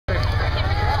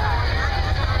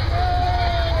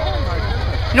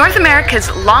North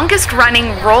America's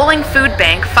longest-running rolling food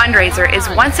bank fundraiser is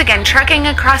once again trekking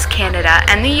across Canada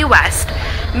and the U.S.,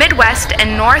 Midwest,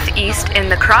 and Northeast in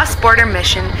the cross-border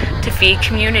mission to feed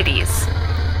communities.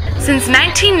 Since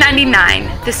 1999,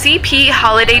 the CP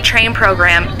Holiday Train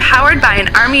program, powered by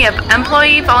an army of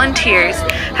employee volunteers,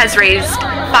 has raised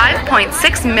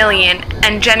 $5.6 million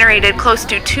and generated close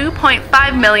to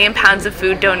 2.5 million pounds of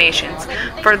food donations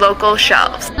for local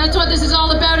shelves. That's what this is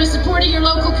all about, is supporting your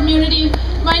local community.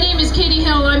 My name is Katie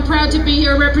Hill. I'm proud to be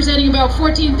here representing about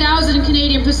 14,000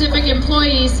 Canadian Pacific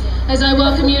employees as I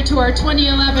welcome you to our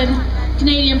 2011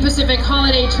 Canadian Pacific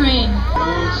Holiday Train.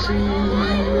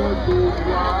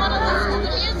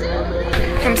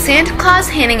 From Santa Claus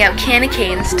handing out candy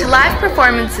canes to live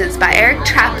performances by Eric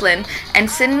Chaplin and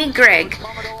Sidney Gregg,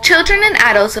 children and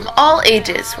adults of all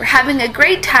ages were having a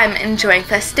great time enjoying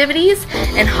festivities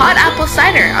and hot apple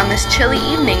cider on this chilly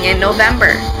evening in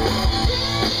November.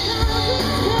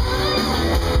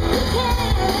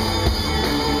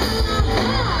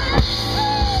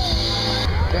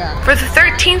 For the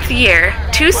 13th year,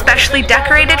 two specially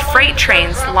decorated freight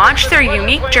trains launched their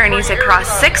unique journeys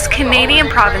across 6 Canadian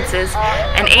provinces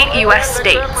and 8 U.S.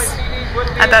 states.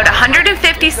 About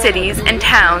 150 cities and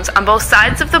towns on both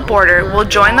sides of the border will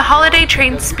join the holiday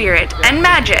train spirit and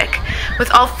magic,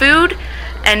 with all food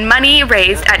and money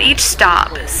raised at each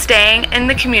stop staying in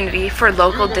the community for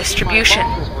local distribution.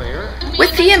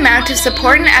 With the amount of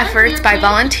support and efforts by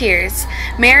volunteers,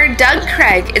 Mayor Doug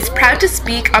Craig is proud to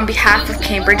speak on behalf of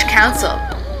Cambridge Council.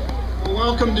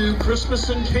 Welcome to Christmas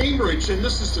in Cambridge, and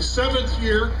this is the 7th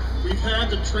year we've had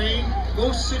the train.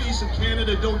 Most cities in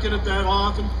Canada don't get it that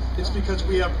often. It's because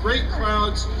we have great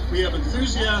crowds, we have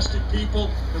enthusiastic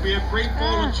people, and we have great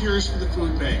volunteers for the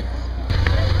food bank.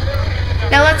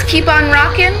 Now let's keep on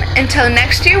rockin' until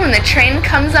next year when the train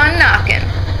comes on knockin'.